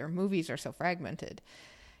fragmented, or movies are so fragmented,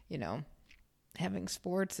 having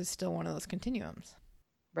sports is still one of those continuums.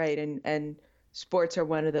 Right. And sports are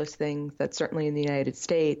one of those things that certainly in the United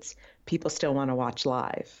States, people still want to watch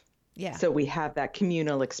live. Yeah. So we have that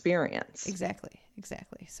communal experience. Exactly.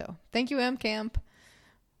 So thank you, M Camp.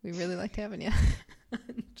 We really liked having you.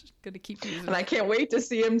 Just going to keep using And I can't wait to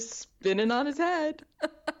see him spinning on his head.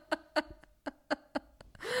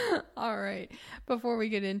 All right. Before we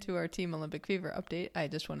get into our Team Olympic Fever update, I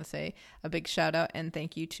just want to say a big shout out and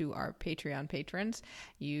thank you to our Patreon patrons.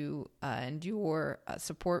 You and your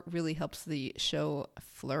support really helps the show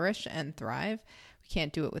flourish and thrive. We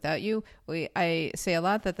can't do it without you. I say a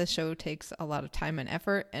lot that the show takes a lot of time and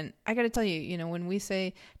effort. And I got to tell you, when we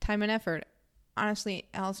say time and effort, honestly,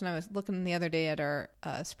 Alice and I was looking the other day at our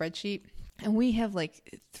spreadsheet, and we have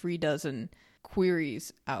like 36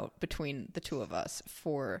 queries out between the two of us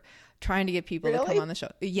for trying to get people to come on the show.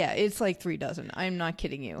 Yeah, it's like 36. I'm not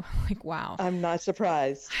kidding you. Like, wow. I'm not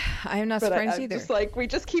surprised. I am not surprised either. Just like, we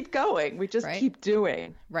just keep going. We just keep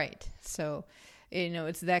doing. Right. So,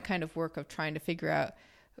 it's that kind of work of trying to figure out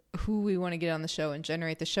who we want to get on the show and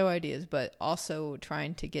generate the show ideas, but also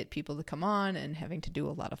trying to get people to come on and having to do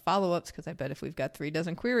a lot of follow-ups, because I bet if we've got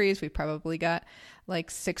 36 queries, we probably got like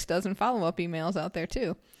 6 follow-up emails out there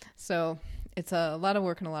too. So it's a lot of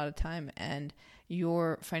work and a lot of time, and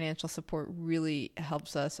your financial support really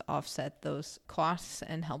helps us offset those costs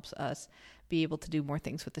and helps us be able to do more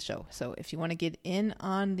things with the show. So if you want to get in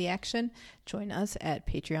on the action, join us at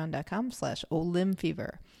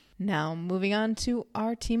patreon.com/OlimFever. Now, moving on to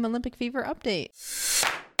our Team Olympic Fever update.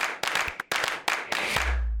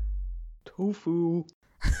 Tofu.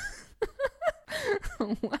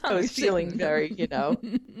 Wow, I was feeling very,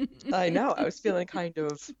 I know, I was feeling kind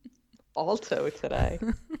of alto today.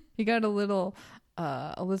 You got a little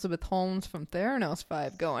Elizabeth Holmes from Theranos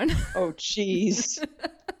vibe going. Oh, jeez.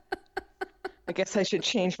 I guess I should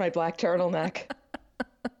change my black turtleneck.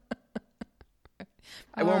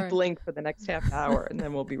 I won't blink for the next half hour, and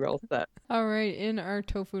then we'll be real set. All right, in our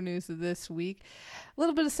tofu news this week, a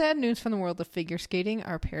little bit of sad news from the world of figure skating.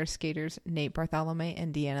 Our pair skaters, Nate Bartholomew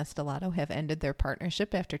and Deanna Stellato, have ended their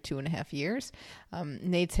partnership after 2.5 years.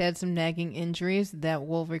 Nate's had some nagging injuries that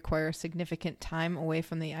will require significant time away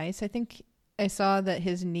from the ice. I think I saw that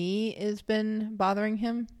his knee has been bothering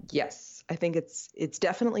him. Yes, I think it's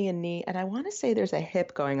definitely a knee, and I want to say there's a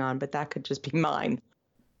hip going on, but that could just be mine.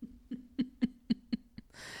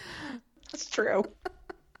 That's true.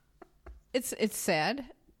 It's sad,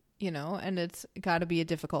 and it's got to be a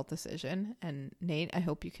difficult decision. And Nate, I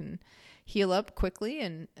hope you can heal up quickly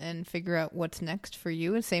and figure out what's next for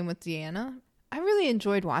you. And same with Deanna. I really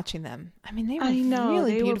enjoyed watching them. I mean, they were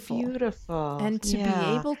really beautiful. Were beautiful. And to be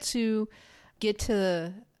able to get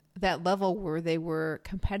to that level where they were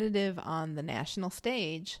competitive on the national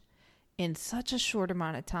stage in such a short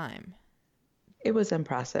amount of time. It was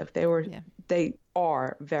impressive. They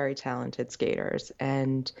are very talented skaters,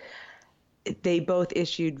 and they both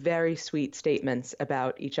issued very sweet statements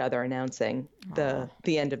about each other announcing the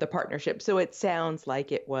end of the partnership. So it sounds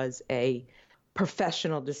like it was a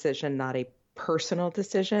professional decision, not a personal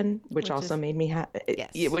decision, which also made me happy.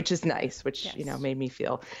 Yes. Which is nice, which made me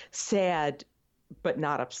feel sad but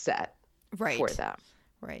not upset for them.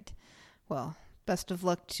 Right. Well, best of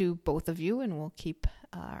luck to both of you, and we'll keep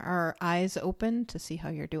our eyes open to see how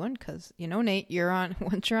you're doing, because Nate,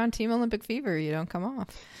 once you're on Team Olympic Fever, you don't come off.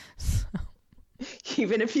 So.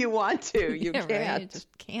 Even if you want to, you can't. Right? You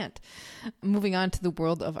just can't. Moving on to the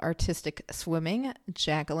world of artistic swimming,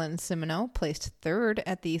 Jacqueline Simoneau placed third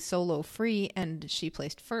at the solo free, and she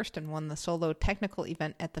placed first and won the solo technical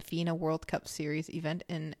event at the FINA World Cup Series event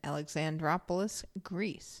in Alexandroupolis,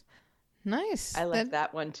 Greece. Nice. I left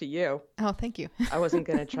that one to you. Oh, thank you. I wasn't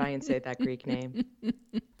going to try and say that Greek name.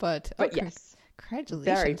 But yes.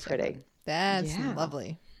 Congratulations. Very pretty. That's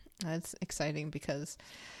lovely. That's exciting because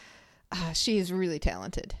she is really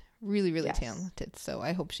talented. Really, really talented. So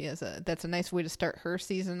I hope that's a nice way to start her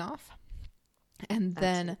season off. And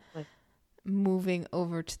then moving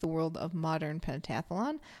over to the world of modern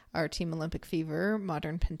pentathlon, our Team Olympic Fever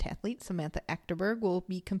modern pentathlete Samantha Achterberg will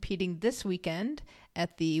be competing this weekend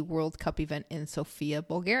at the World Cup event in Sofia,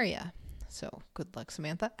 Bulgaria. So good luck,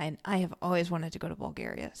 Samantha. And I have always wanted to go to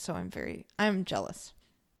Bulgaria, so I'm jealous.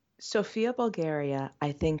 Sofia, Bulgaria,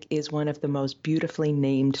 I think, is one of the most beautifully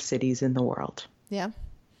named cities in the world. Yeah.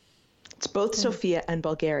 It's both Sofia and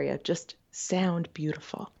Bulgaria just sound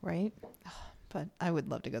beautiful. Right? But I would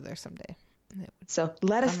love to go there someday. So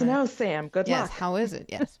let us know, Sam. Good luck. How is it?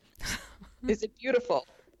 Yes. Is it beautiful?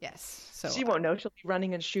 Yes. So she won't know. She'll be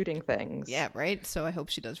running and shooting things. Yeah, right. So I hope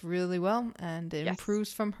she does really well and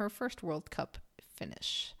improves from her first World Cup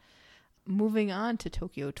finish. Moving on to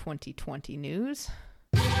Tokyo 2020 news.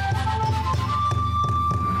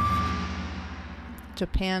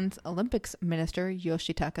 Japan's Olympics minister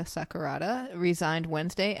Yoshitaka Sakurada resigned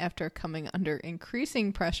Wednesday after coming under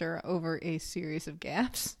increasing pressure over a series of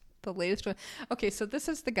gaffes. The latest one. Okay, so this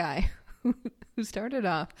is the guy who started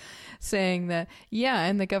off saying that,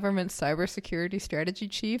 I'm the government's cybersecurity strategy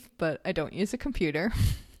chief, but I don't use a computer.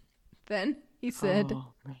 Then he said,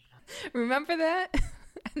 remember that?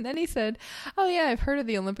 And then he said, I've heard of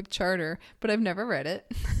the Olympic Charter, but I've never read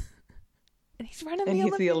it. And he's running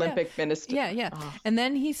the Olympic minister. Yeah. Oh. And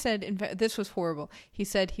then he said, this was horrible. He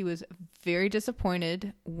said he was very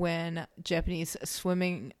disappointed when Japanese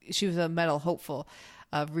swimming, she was a medal hopeful,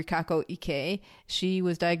 Rikako Ike, she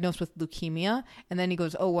was diagnosed with leukemia. And then he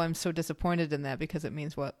goes, I'm so disappointed in that because it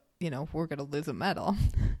means we're going to lose a medal.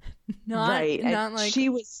 She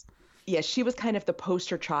was kind of the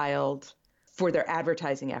poster child for their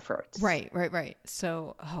advertising efforts. Right.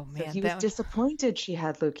 So, so he was disappointed she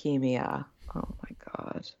had leukemia. Oh my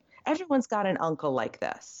God. Everyone's got an uncle like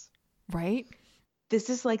this. Right? This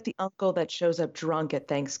is like the uncle that shows up drunk at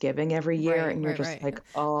Thanksgiving every year, and you're just like,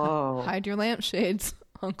 oh. Hide your lampshades.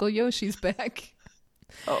 Uncle Yoshi's back.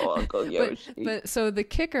 Oh, Uncle Yoshi. But so the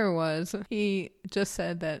kicker was, he just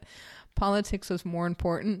said that politics was more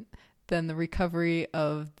important than the recovery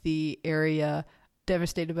of the area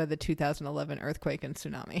devastated by the 2011 earthquake and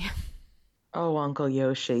tsunami. Oh, Uncle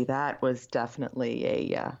Yoshi, that was definitely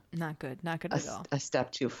a not good at all. A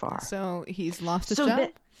step too far. So he's lost his job.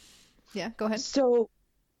 Go ahead. So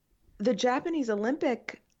the Japanese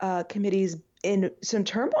Olympic Committee's in some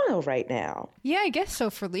turmoil right now. Yeah, I guess so,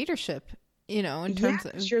 for leadership. In terms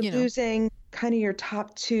of you're losing kind of your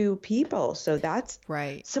top two people, so that's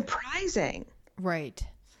right. Surprising. Right.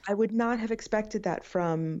 I would not have expected that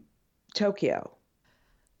from Tokyo.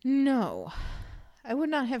 No, I would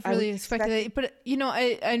not have really expected it. But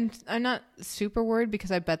I'm not super worried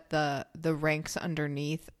because I bet the ranks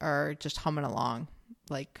underneath are just humming along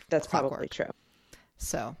like that's clockwork. Probably true.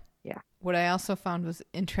 So yeah. What I also found was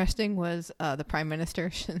interesting was the Prime Minister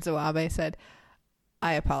Shinzo Abe said,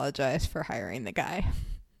 "I apologize for hiring the guy."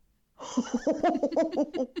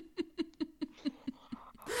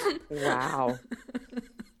 Wow.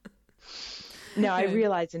 Now, I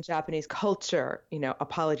realize in Japanese culture,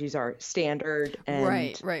 apologies are standard. And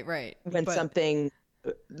right. When something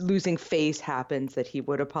losing face happens, that he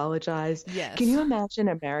would apologize. Yes. Can you imagine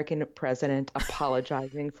an American president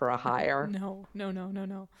apologizing for a hire? No.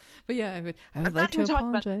 But yeah, I would I'm like to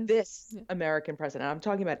apologize. About this American president. I'm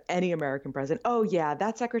talking about any American president. Oh, yeah,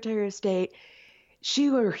 that Secretary of State, she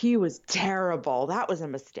or he was terrible. That was a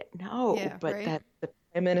mistake. No, that the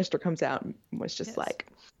Prime Minister comes out and was just like,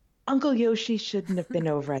 Uncle Yoshi shouldn't have been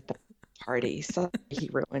over at the party, so he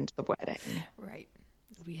ruined the wedding. Right.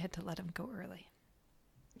 We had to let him go early.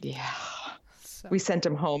 Yeah. So. We sent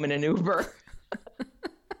him home in an Uber.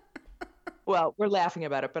 Well, we're laughing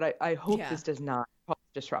about it, but I hope this does not cause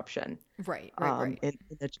disruption. Right. In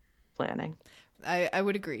the planning. I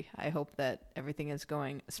would agree. I hope that everything is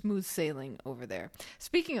going smooth sailing over there.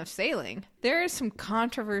 Speaking of sailing, there is some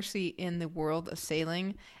controversy in the world of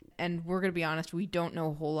sailing. And we're going to be honest, we don't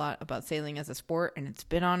know a whole lot about sailing as a sport, and it's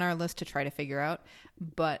been on our list to try to figure out.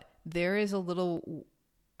 But there is a little,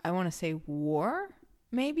 I want to say war,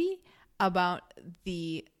 maybe, about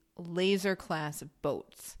the laser class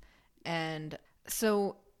boats. And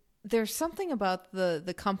so there's something about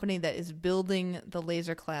the company that is building the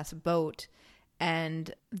laser class boat,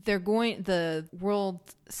 and the World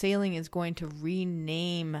Sailing is going to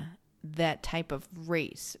rename that type of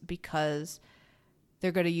race because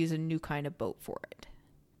they're going to use a new kind of boat for it.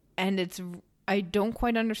 And I don't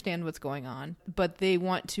quite understand what's going on, but they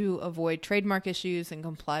want to avoid trademark issues and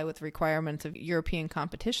comply with requirements of European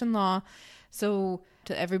competition law. So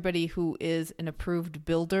to everybody who is an approved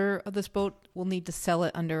builder of this boat will need to sell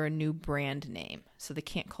it under a new brand name. So they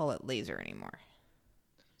can't call it laser anymore.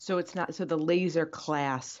 So the laser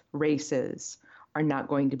class races are not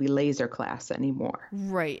going to be laser class anymore.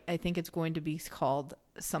 Right. I think it's going to be called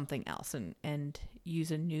something else and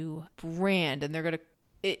use a new brand. And they're going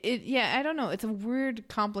to, I don't know. It's a weird,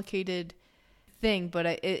 complicated thing, but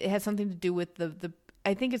it has something to do with the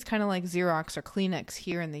I think it's kind of like Xerox or Kleenex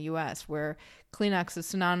here in the U.S., where Kleenex is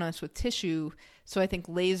synonymous with tissue. So I think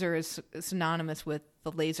laser is synonymous with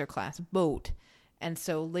the laser class boat. And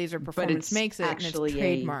so Laser Performance makes it, and it's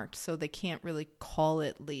trademarked, so they can't really call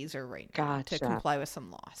it laser right now to comply with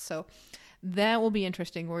some law. So that will be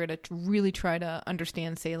interesting. We're going to really try to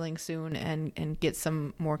understand sailing soon and get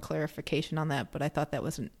some more clarification on that. But I thought that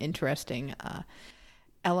was an interesting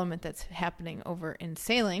element that's happening over in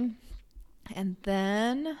sailing. And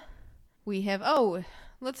then we have,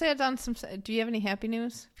 let's add on some, do you have any happy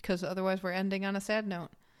news? Because otherwise we're ending on a sad note.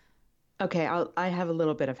 Okay, I have a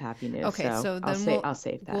little bit of happy news. Okay, so then I'll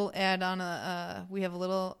save that. We'll add on we have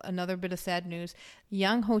another bit of sad news.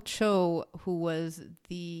 Yang Ho Cho, who was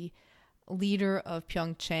the leader of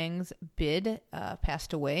Pyeongchang's bid,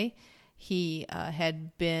 passed away. He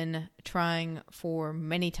had been trying for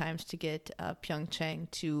many times to get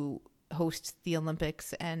Pyeongchang to host the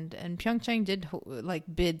Olympics, and Pyeongchang did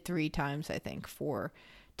bid 3 times, I think,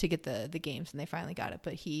 to get the games, and they finally got it.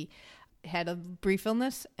 But he had a brief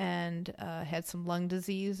illness and had some lung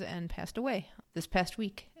disease and passed away this past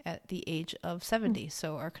week at the age of 70.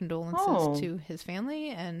 So our condolences to his family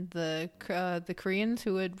and the Koreans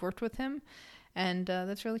who had worked with him. And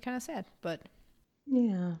that's really kind of sad. But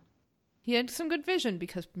yeah, he had some good vision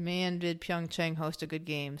because, man, did Pyeongchang host a good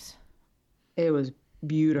games. It was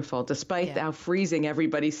beautiful, despite how freezing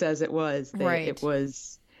everybody says it was. Right. It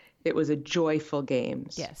was a joyful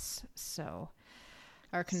games. Yes. So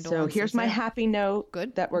our condolences. So here's my happy note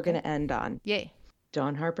Good. that we're going to end on. Yay.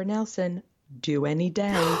 Dawn Harper Nelson, due any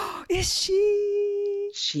day. Is she?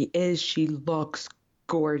 She is. She looks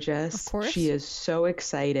gorgeous. Of course. She is so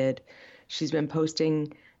excited. She's been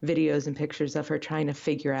posting videos and pictures of her trying to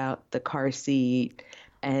figure out the car seat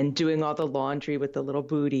and doing all the laundry with the little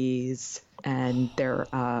booties and their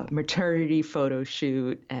maternity photo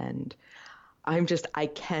shoot. And I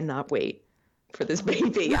cannot wait for this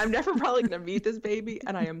baby. I'm never probably going to meet this baby,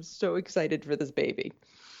 and I am so excited for this baby.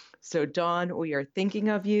 So Dawn, we are thinking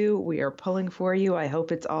of you. We are pulling for you. I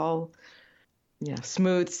hope it's all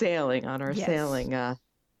smooth sailing on our sailing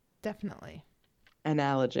definitely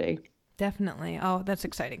analogy. Definitely. Oh, that's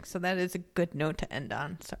exciting. So that is a good note to end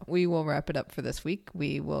on. So we will wrap it up for this week.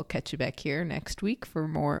 We will catch you back here next week for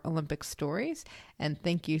more Olympic stories. And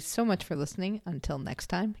thank you so much for listening. Until next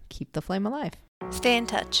time, keep the flame alive. Stay in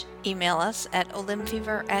touch. Email us at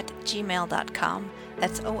olymfever@gmail.com.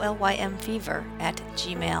 That's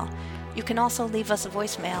olymfever@gmail. You can also leave us a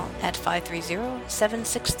voicemail at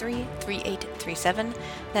 530-763-3837.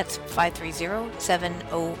 That's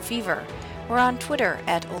 530-70-FEVER. We're on Twitter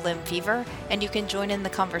at OlymFever, and you can join in the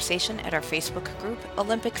conversation at our Facebook group,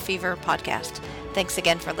 Olympic Fever Podcast. Thanks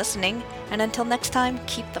again for listening, and until next time,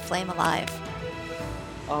 keep the flame alive.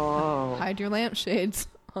 Oh. Hide your lampshades.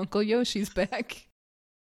 Uncle Yoshi's back.